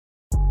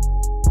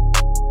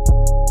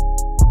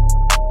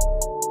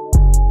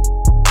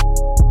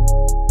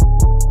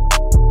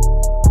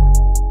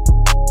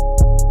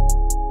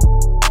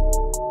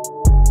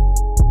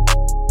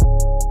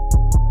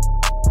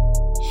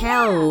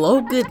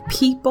good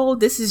people.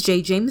 This is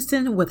Jay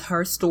Jameson with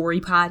Her Story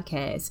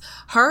Podcast.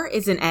 Her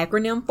is an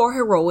acronym for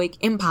heroic,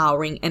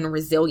 empowering, and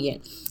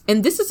resilient.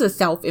 And this is a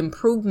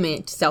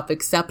self-improvement,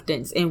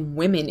 self-acceptance, and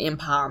women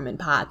empowerment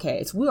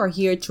podcast. We are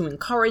here to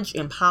encourage,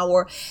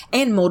 empower,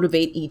 and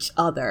motivate each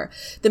other.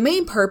 The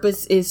main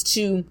purpose is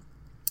to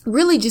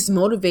really just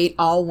motivate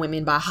all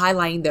women by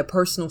highlighting their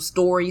personal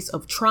stories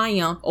of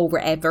triumph over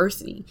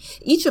adversity.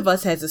 Each of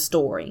us has a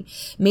story.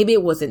 Maybe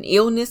it was an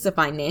illness, a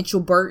financial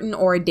burden,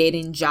 or a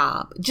dead-end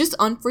job, just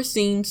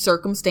unforeseen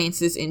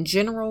circumstances in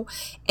general,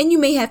 and you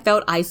may have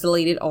felt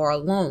isolated or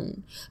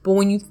alone. But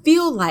when you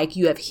feel like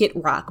you have hit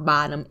rock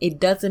bottom, it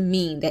doesn't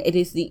mean that it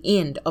is the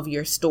end of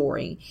your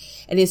story.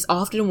 It is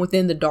often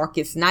within the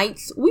darkest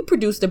nights, we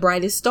produce the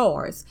brightest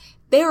stars.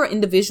 There are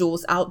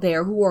individuals out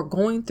there who are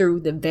going through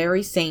the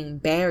very same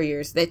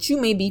barriers that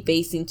you may be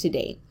facing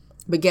today.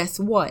 But guess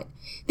what?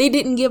 They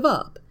didn't give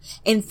up.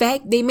 In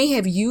fact, they may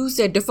have used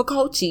their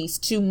difficulties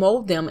to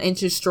mold them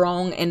into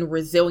strong and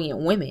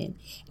resilient women.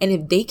 And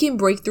if they can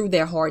break through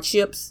their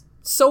hardships,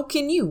 so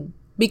can you.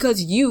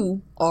 Because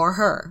you are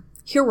her.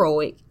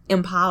 Heroic,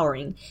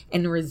 empowering,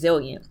 and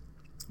resilient.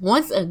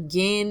 Once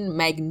again,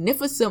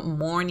 magnificent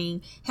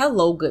morning.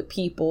 Hello, good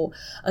people.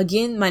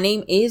 Again, my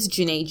name is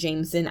Janae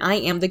Jameson. I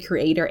am the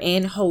creator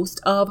and host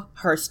of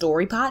Her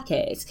Story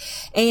Podcast.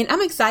 And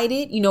I'm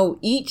excited.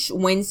 Each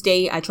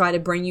Wednesday, I try to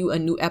bring you a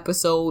new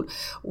episode.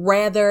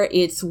 Rather,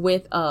 it's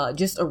with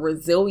just a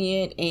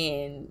resilient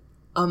and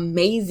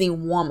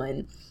amazing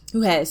woman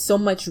who has so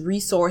much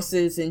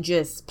resources and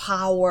just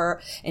power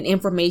and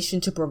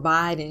information to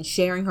provide and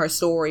sharing her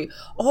story.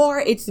 Or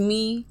it's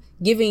me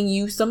giving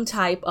you some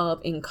type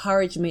of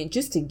encouragement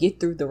just to get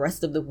through the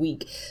rest of the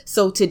week.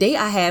 So today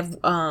I have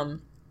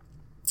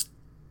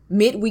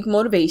midweek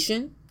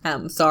motivation.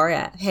 I'm sorry,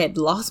 I had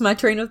lost my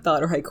train of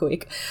thought right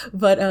quick.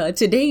 But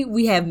today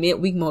we have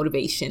midweek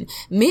motivation.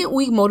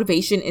 Midweek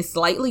motivation is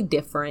slightly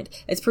different.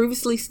 As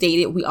previously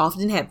stated, we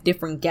often have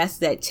different guests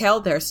that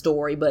tell their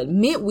story, but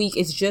midweek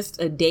is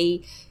just a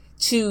day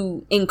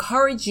to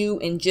encourage you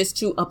and just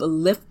to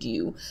uplift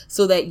you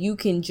so that you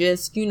can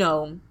just,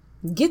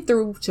 get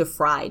through to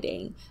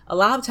Friday. A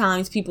lot of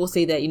times people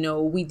say that,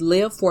 we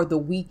live for the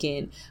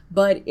weekend,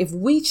 but if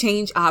we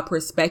change our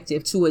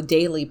perspective to a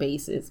daily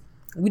basis,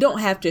 we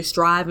don't have to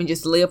strive and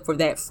just live for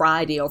that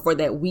Friday or for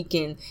that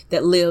weekend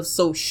that lives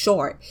so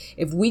short.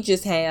 If we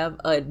just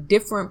have a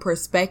different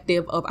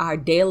perspective of our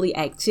daily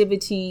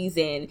activities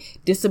and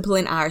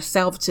discipline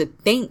ourselves to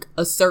think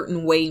a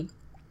certain way,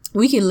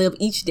 we can live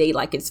each day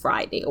like it's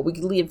Friday, or we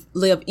can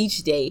live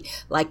each day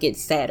like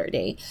it's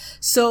Saturday.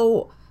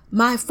 So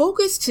my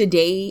focus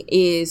today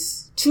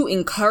is to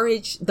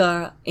encourage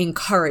the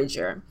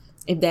encourager,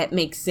 if that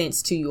makes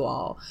sense to you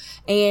all.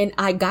 And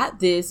I got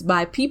this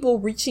by people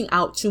reaching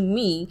out to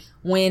me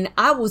when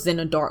I was in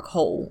a dark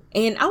hole.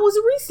 And I was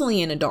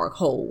recently in a dark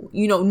hole.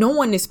 No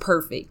one is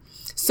perfect.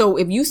 So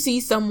if you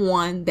see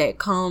someone that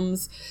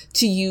comes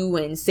to you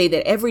and say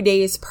that every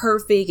day is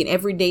perfect and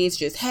every day is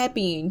just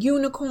happy and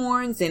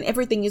unicorns and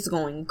everything is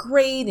going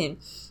great and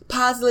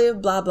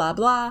positive, blah, blah,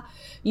 blah,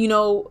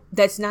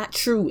 that's not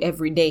true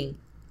every day.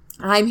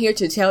 I'm here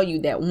to tell you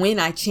that when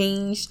I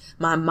changed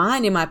my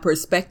mind and my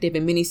perspective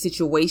in many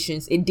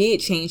situations, it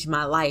did change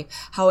my life.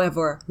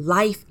 However,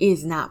 life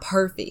is not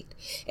perfect,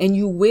 and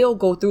you will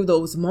go through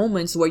those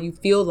moments where you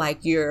feel like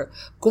you're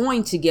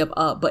going to give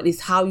up, but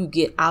it's how you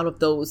get out of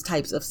those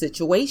types of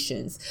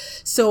situations.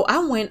 So I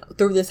went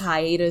through this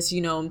hiatus,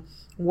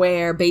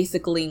 where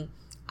basically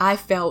I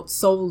felt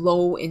so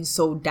low and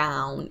so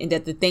down, and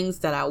that the things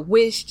that I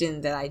wished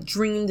and that I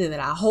dreamed and that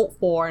I hoped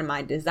for and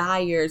my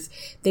desires,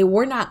 they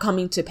were not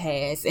coming to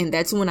pass. And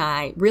that's when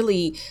I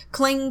really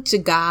clung to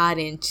God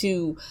and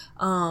to,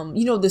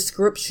 the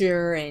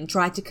scripture and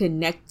tried to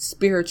connect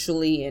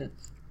spiritually and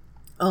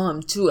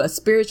to a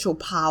spiritual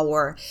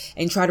power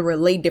and try to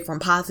relay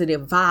different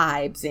positive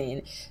vibes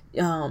and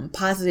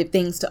positive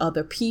things to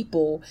other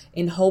people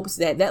in hopes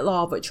that that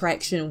law of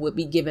attraction would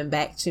be given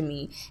back to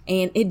me.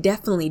 And it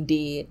definitely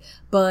did.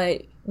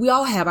 But we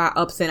all have our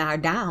ups and our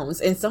downs.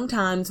 And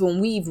sometimes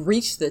when we've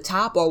reached the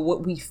top, or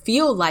what we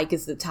feel like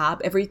is the top,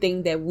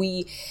 everything that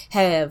we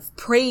have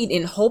prayed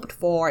and hoped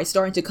for is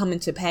starting to come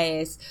into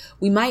pass,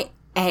 we might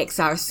ask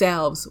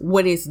ourselves,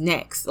 what is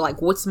next?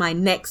 Like, what's my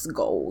next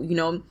goal?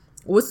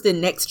 What's the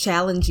next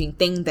challenging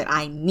thing that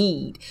I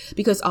need?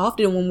 Because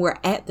often when we're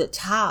at the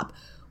top,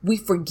 we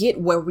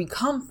forget where we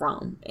come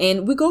from,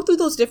 and we go through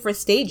those different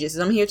stages.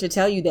 And I'm here to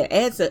tell you that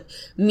as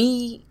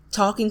me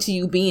talking to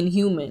you, being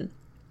human,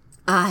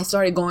 I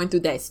started going through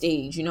that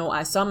stage.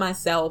 I saw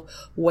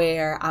myself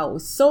where I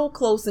was so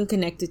close and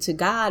connected to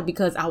God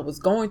because I was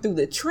going through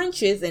the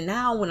trenches. And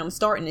now when I'm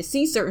starting to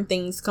see certain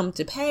things come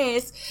to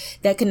pass,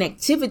 that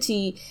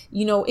connectivity,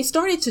 it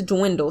started to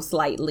dwindle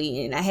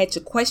slightly. And I had to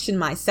question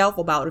myself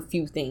about a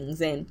few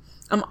things. And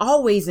I'm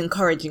always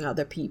encouraging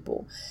other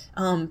people.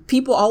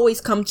 People always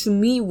come to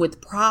me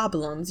with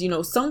problems.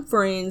 Some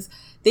friends,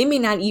 they may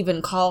not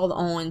even call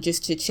on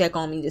just to check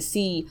on me to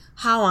see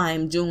how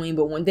I'm doing.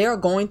 But when they're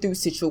going through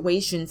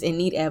situations and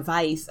need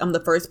advice, I'm the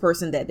first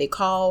person that they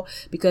call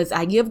because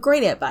I give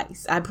great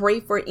advice. I pray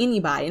for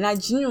anybody, and I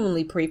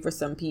genuinely pray for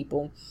some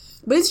people.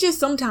 But it's just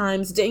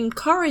sometimes the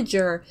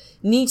encourager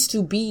needs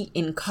to be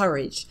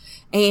encouraged.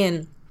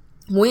 And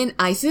when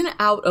I sent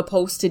out a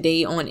post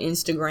today on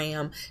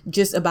Instagram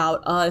just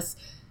about us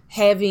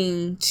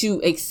having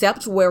to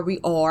accept where we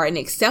are and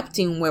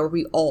accepting where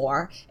we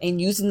are and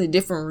using the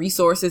different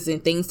resources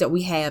and things that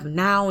we have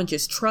now and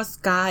just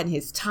trust God and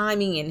his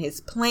timing and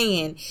his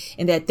plan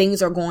and that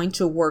things are going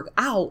to work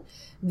out,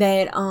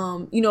 that,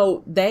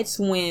 that's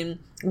when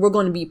we're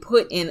going to be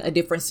put in a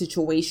different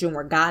situation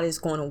where God is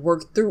going to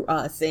work through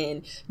us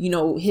and,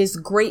 his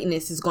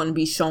greatness is going to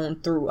be shown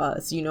through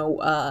us.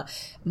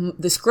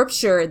 The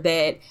scripture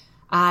that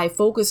I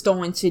focused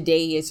on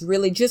today is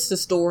really just the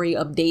story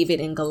of David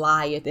and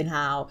Goliath and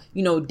how,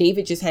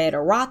 David just had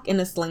a rock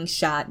and a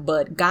slingshot,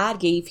 but God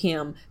gave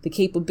him the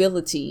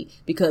capability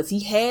because he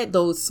had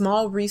those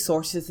small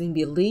resources and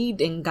believed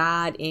in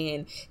God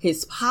and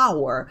his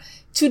power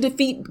to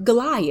defeat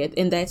Goliath.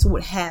 And that's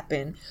what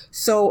happened.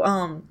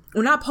 So,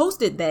 when I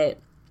posted that,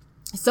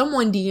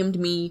 someone DM'd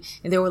me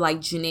and they were like,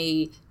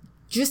 Janae,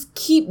 just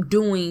keep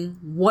doing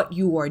what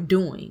you are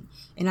doing.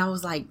 And I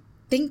was like,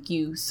 thank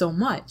you so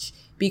much.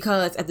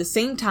 Because at the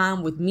same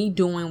time with me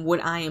doing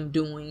what I am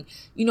doing,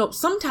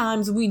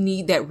 sometimes we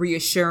need that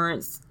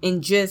reassurance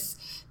and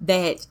just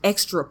that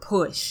extra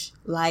push.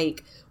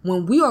 Like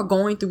when we are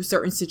going through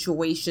certain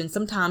situations,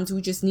 sometimes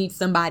we just need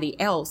somebody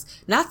else,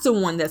 not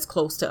someone that's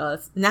close to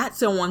us, not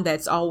someone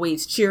that's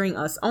always cheering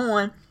us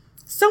on,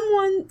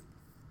 someone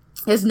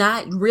is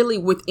not really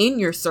within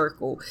your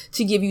circle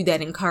to give you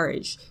that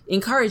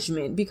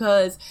encouragement,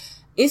 because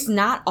it's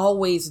not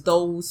always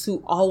those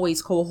who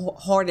always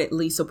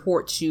wholeheartedly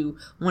support you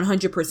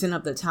 100%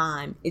 of the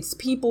time. It's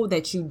people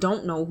that you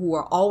don't know who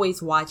are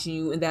always watching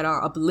you and that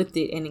are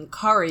uplifted and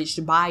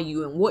encouraged by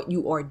you and what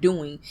you are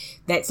doing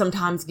that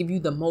sometimes give you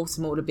the most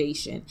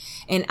motivation.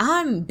 And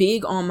I'm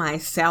big on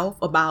myself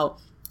about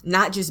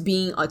not just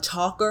being a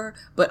talker,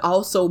 but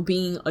also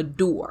being a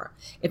doer.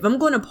 If I'm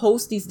going to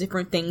post these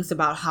different things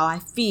about how I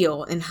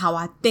feel and how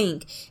I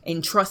think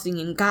and trusting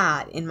in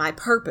God and my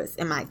purpose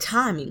and my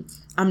timing,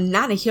 I'm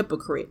not a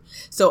hypocrite.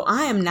 So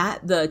I am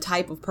not the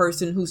type of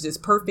person who's this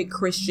perfect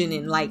Christian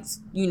and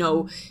likes,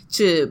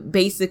 to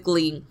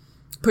basically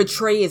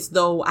portray as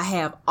though I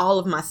have all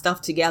of my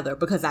stuff together,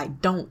 because I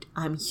don't.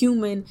 I'm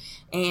human,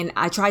 and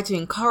I try to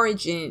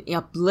encourage and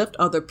uplift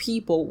other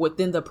people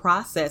within the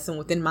process and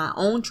within my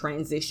own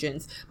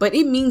transitions. But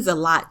it means a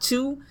lot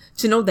too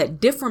to know that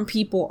different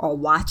people are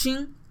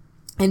watching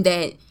and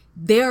that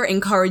they're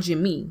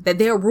encouraging me, that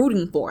they're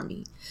rooting for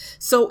me.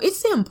 So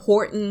it's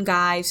important,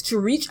 guys, to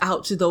reach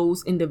out to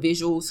those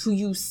individuals who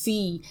you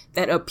see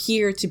that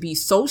appear to be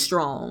so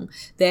strong,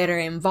 that are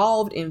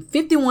involved in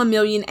 51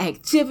 million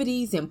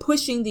activities and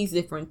pushing these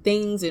different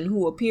things, and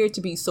who appear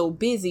to be so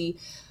busy,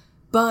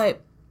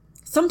 but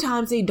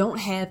sometimes they don't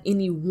have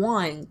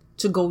anyone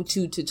to go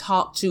to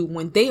talk to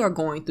when they are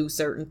going through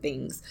certain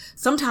things.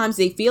 Sometimes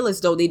they feel as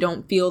though they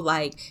don't feel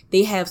like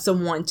they have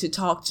someone to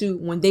talk to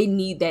when they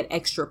need that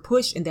extra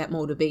push and that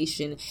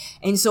motivation.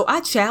 And so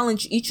I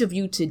challenge each of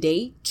you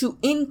today to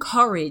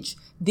encourage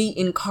the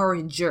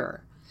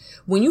encourager.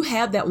 When you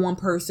have that one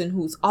person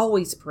who's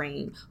always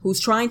praying, who's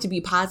trying to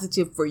be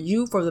positive for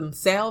you, for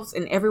themselves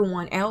and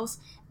everyone else,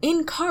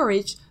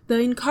 encourage the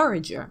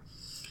encourager.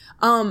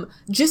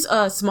 Just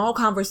a small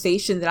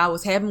conversation that I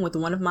was having with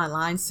one of my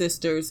line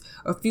sisters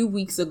a few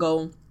weeks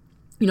ago.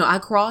 I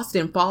crossed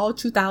in fall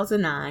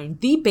 2009,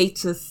 the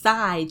Beta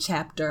Psi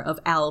chapter of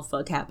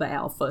Alpha Kappa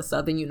Alpha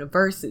Southern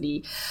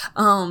University.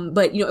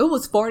 But it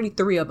was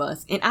 43 of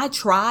us, and I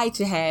tried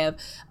to have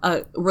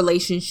a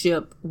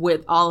relationship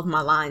with all of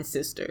my line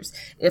sisters.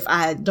 If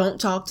I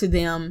don't talk to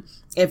them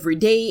every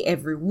day,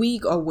 every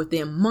week, or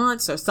within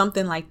months or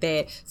something like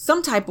that,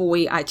 some type of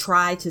way I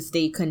try to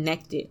stay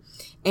connected.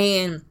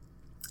 And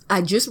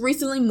I just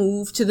recently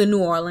moved to the New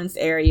Orleans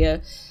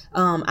area,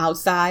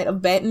 outside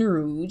of Baton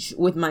Rouge,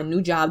 with my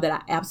new job that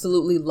I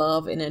absolutely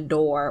love and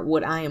adore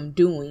what I am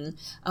doing.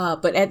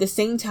 But at the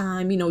same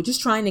time,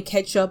 just trying to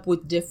catch up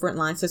with different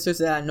line sisters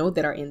that I know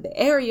that are in the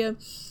area.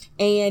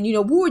 And,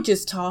 we were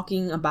just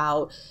talking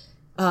about,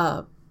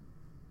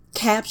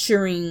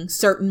 capturing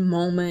certain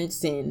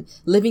moments and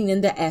living in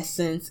the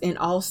essence, and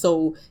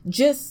also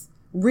just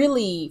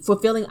really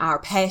fulfilling our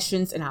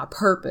passions and our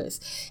purpose.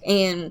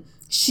 And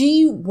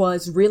she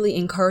was really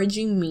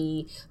encouraging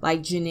me,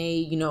 like,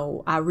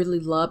 Janae, I really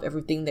love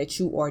everything that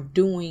you are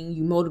doing.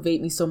 You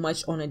motivate me so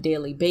much on a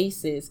daily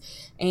basis.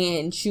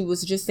 And she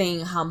was just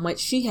saying how much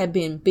she had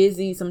been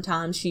busy.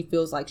 Sometimes she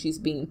feels like she's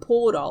being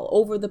pulled all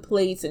over the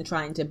place and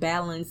trying to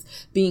balance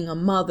being a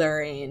mother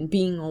and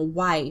being a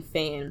wife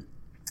and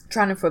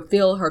trying to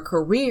fulfill her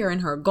career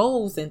and her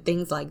goals and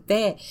things like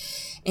that.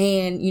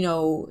 And,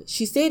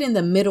 she said in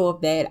the middle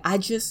of that, I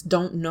just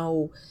don't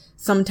know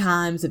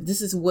sometimes if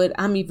this is what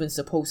I'm even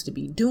supposed to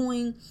be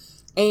doing.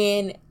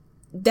 And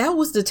that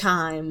was the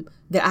time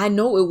that I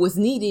know it was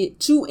needed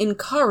to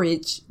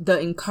encourage the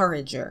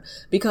encourager.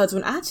 Because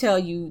when I tell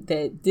you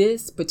that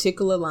this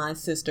particular line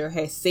sister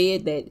has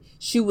said that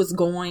she was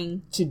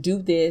going to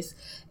do this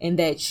and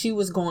that she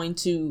was going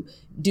to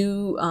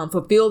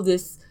fulfill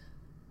this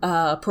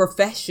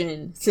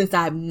profession since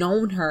I've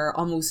known her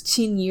almost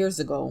 10 years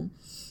ago,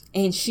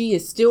 and she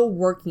is still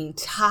working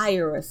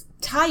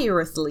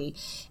tirelessly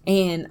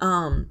and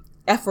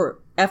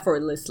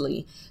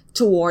effortlessly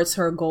towards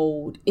her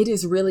goal. It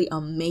is really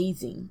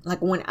amazing.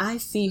 Like when I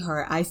see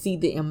her, I see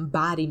the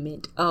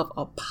embodiment of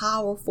a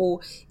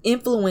powerful,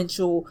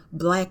 influential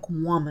Black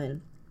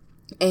woman.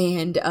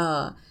 And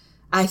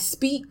I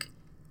speak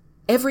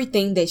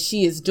everything that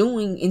she is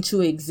doing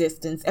into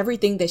existence,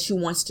 everything that she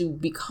wants to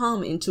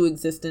become into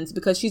existence,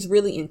 because she's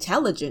really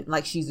intelligent.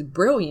 Like she's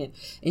brilliant,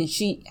 and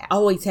she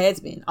always has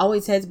been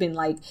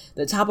like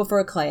the top of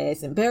her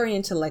class and very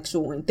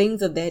intellectual and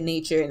things of that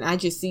nature. And I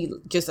just see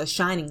just a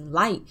shining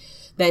light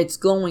that's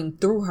going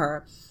through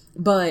her.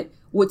 But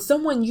with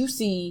someone you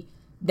see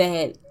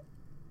that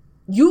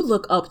you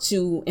look up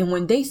to, and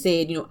when they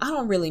said, I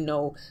don't really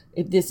know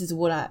if this is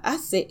what I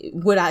said,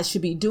 what I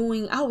should be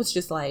doing, I was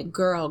just like,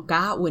 girl,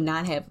 God would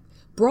not have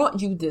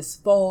brought you this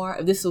far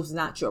if this was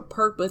not your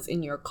purpose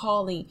and your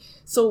calling.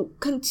 So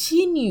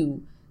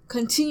continue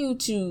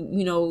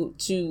to,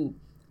 to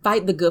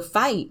fight the good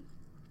fight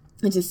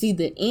and to see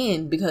the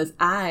end, because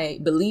I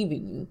believe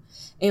in you.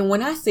 And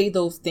when I say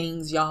those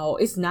things, y'all,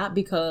 it's not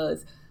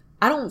because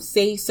I don't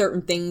say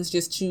certain things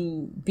just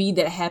to be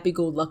that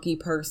happy-go-lucky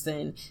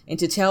person and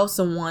to tell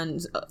someone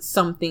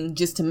something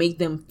just to make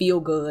them feel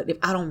good if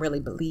I don't really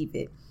believe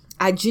it.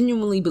 I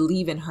genuinely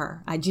believe in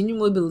her. I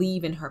genuinely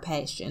believe in her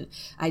passion.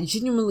 I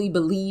genuinely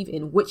believe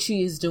in what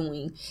she is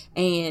doing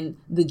and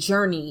the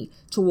journey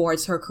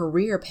towards her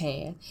career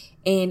path.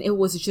 And it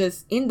was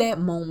just in that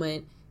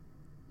moment,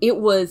 it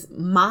was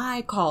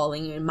my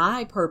calling and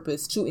my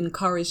purpose to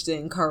encourage the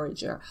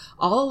encourager.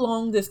 All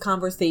along this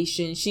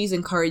conversation, she's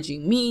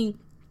encouraging me,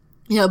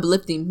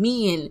 uplifting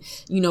me,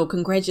 and,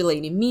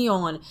 congratulating me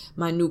on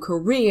my new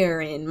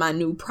career and my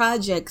new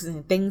projects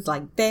and things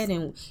like that.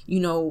 And,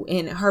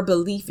 and her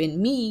belief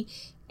in me.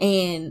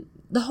 And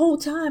the whole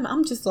time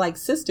I'm just like,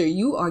 sister,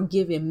 you are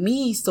giving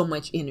me so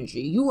much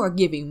energy. You are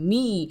giving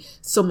me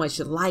so much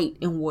light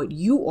in what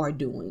you are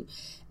doing.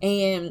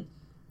 And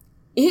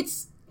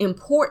it's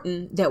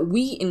important that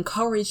we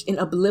encourage and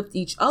uplift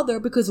each other,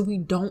 because we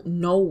don't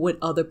know what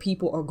other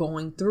people are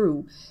going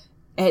through.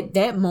 At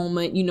that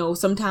moment,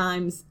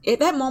 sometimes at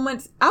that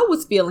moment, I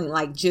was feeling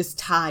like just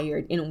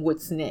tired and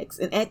what's next.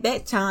 And at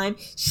that time,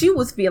 she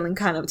was feeling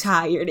kind of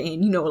tired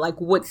and, like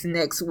what's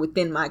next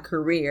within my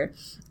career.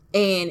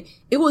 And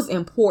it was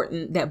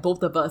important that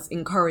both of us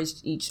encouraged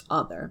each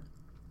other.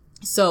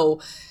 So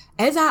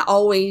as I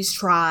always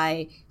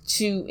try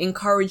to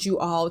encourage you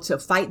all to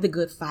fight the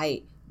good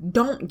fight,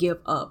 don't give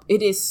up.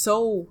 It is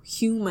so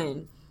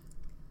human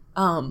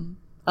of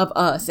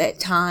us at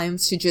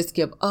times to just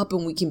give up,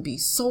 and we can be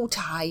so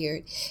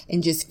tired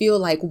and just feel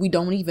like we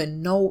don't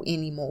even know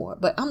anymore.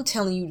 But I'm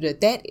telling you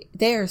that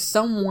there's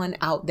someone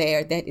out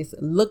there that is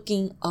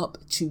looking up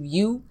to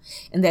you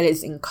and that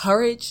is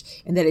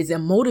encouraged and that is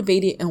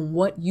motivated in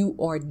what you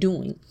are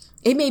doing.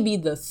 It may be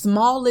the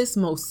smallest,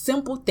 most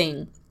simple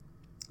thing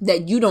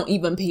that you don't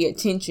even pay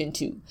attention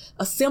to.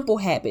 A simple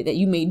habit that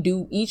you may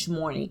do each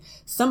morning.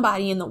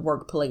 Somebody in the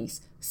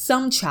workplace,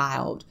 some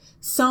child,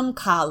 some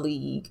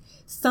colleague,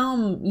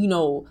 some,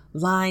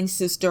 line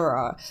sister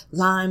or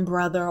line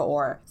brother,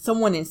 or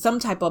someone in some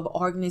type of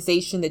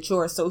organization that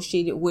you're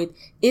associated with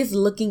is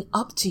looking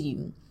up to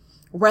you.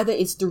 Whether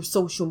it's through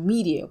social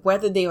media,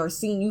 whether they are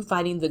seeing you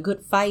fighting the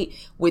good fight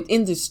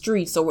within the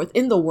streets or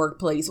within the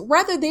workplace,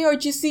 whether they are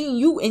just seeing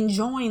you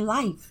enjoying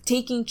life,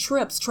 taking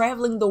trips,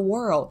 traveling the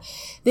world.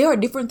 There are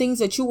different things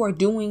that you are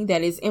doing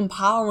that is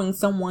empowering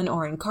someone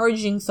or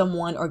encouraging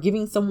someone or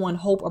giving someone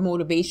hope or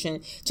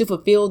motivation to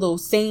fulfill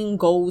those same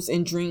goals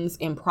and dreams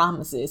and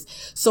promises.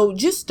 So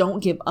just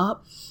don't give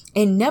up,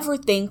 and never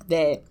think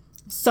that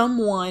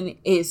someone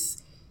is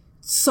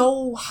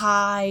so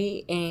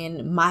high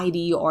and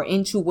mighty or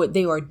into what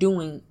they are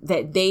doing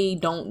that they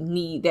don't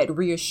need that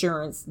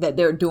reassurance that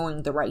they're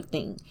doing the right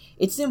thing.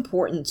 It's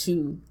important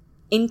to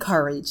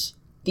encourage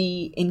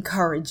the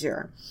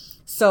encourager.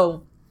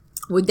 So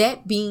with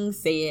that being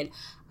said,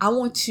 I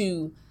want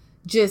to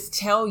just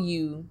tell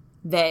you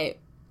that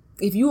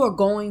if you are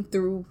going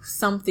through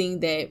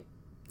something that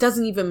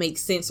doesn't even make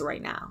sense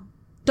right now,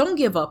 don't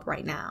give up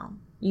right now.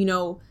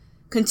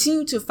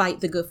 Continue to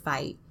fight the good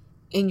fight.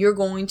 And you're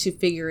going to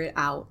figure it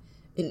out.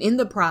 And in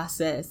the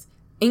process,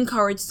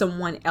 encourage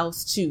someone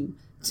else to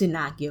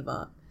not give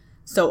up.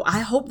 So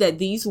I hope that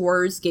these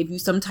words gave you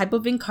some type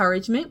of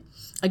encouragement.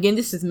 Again,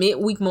 this is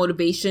midweek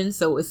motivation,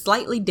 so it's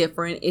slightly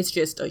different. It's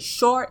just a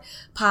short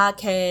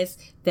podcast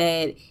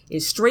that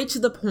is straight to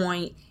the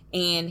point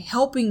and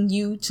helping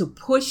you to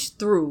push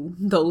through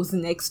those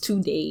next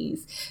 2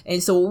 days.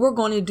 And so what we're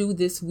going to do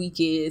this week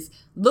is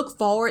look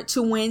forward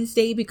to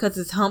Wednesday because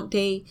it's hump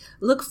day.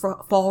 Look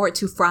forward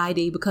to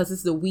Friday because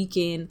it's the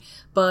weekend.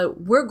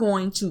 But we're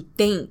going to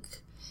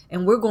think,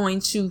 and we're going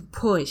to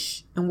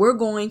push, and we're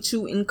going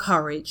to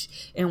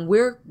encourage, and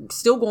we're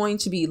still going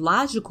to be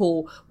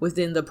logical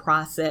within the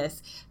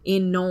process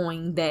in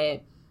knowing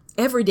that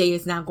every day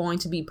is not going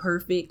to be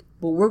perfect,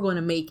 but we're going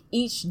to make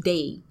each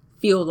day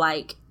feel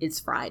like it's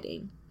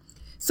Friday.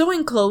 So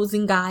in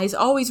closing, guys,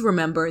 always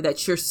remember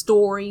that your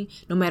story,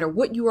 no matter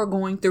what you are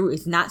going through,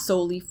 is not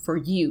solely for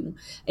you.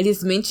 It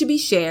is meant to be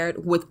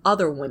shared with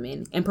other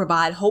women and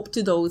provide hope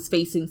to those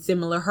facing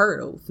similar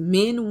hurdles,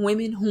 men,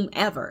 women,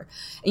 whomever.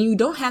 And you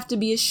don't have to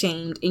be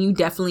ashamed, and you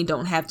definitely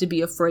don't have to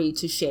be afraid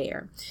to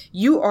share.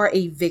 You are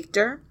a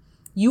victor,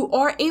 you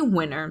are a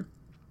winner,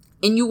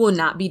 and you will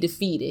not be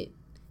defeated.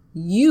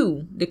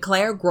 You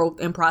declare growth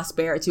and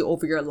prosperity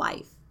over your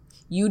life.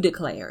 You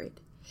declare it.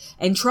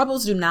 And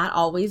troubles do not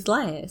always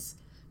last.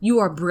 You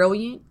are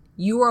brilliant.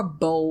 You are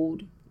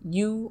bold.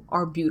 You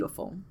are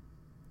beautiful.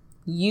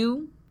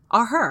 You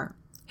are her.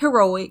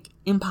 Heroic,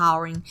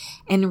 empowering,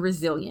 and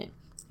resilient.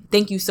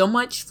 Thank you so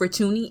much for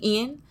tuning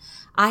in.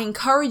 I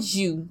encourage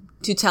you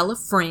to tell a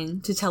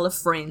friend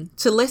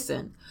to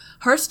listen.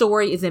 Her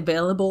story is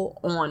available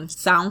on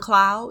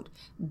SoundCloud,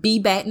 Be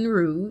Baton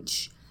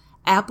Rouge,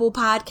 Apple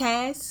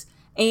Podcasts,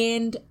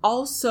 and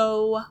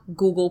also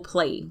Google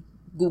Play,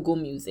 Google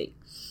Music.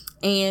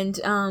 And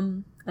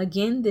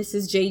again, this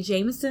is Jay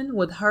Jameson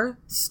with Her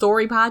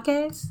Story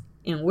Podcast,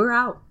 and we're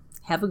out.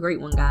 Have a great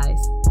one, guys.